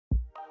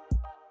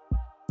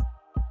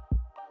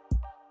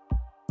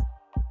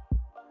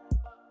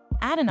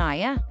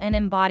Adannaya, an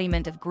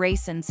embodiment of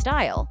grace and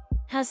style,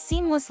 has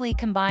seamlessly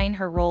combined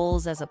her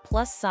roles as a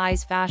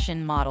plus-size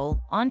fashion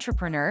model,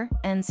 entrepreneur,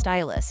 and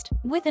stylist.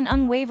 With an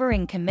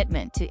unwavering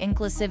commitment to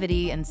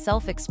inclusivity and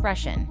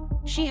self-expression,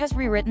 she has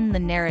rewritten the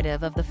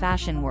narrative of the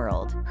fashion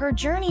world. Her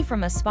journey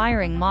from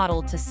aspiring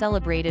model to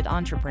celebrated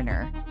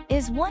entrepreneur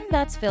is one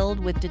that's filled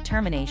with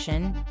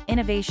determination,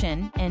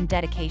 innovation, and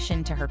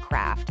dedication to her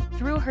craft.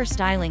 Through her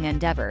styling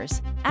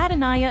endeavors,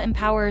 Adannaya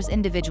empowers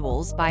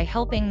individuals by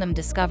helping them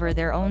discover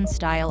their own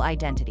style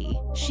identity.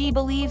 She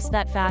believes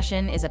that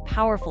fashion is a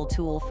powerful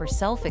tool for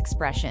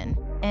self-expression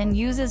and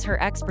uses her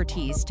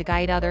expertise to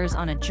guide others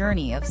on a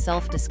journey of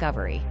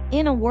self-discovery.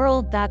 In a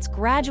world that's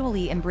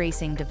gradually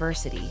embracing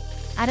diversity,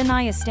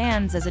 Adannaya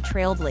stands as a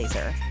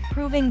trailblazer,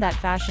 proving that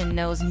fashion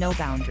knows no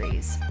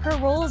boundaries. Her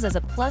roles as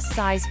a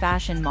plus-size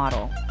fashion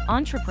model,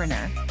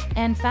 entrepreneur,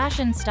 and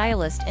fashion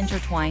stylist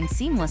intertwine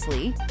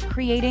seamlessly,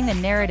 creating a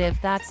narrative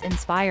that's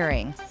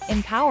inspiring,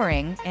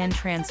 empowering, and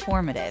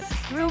transformative.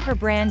 Through her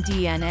brand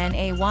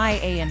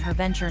Adannaya and her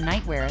venture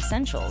Nightwear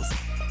Essentials,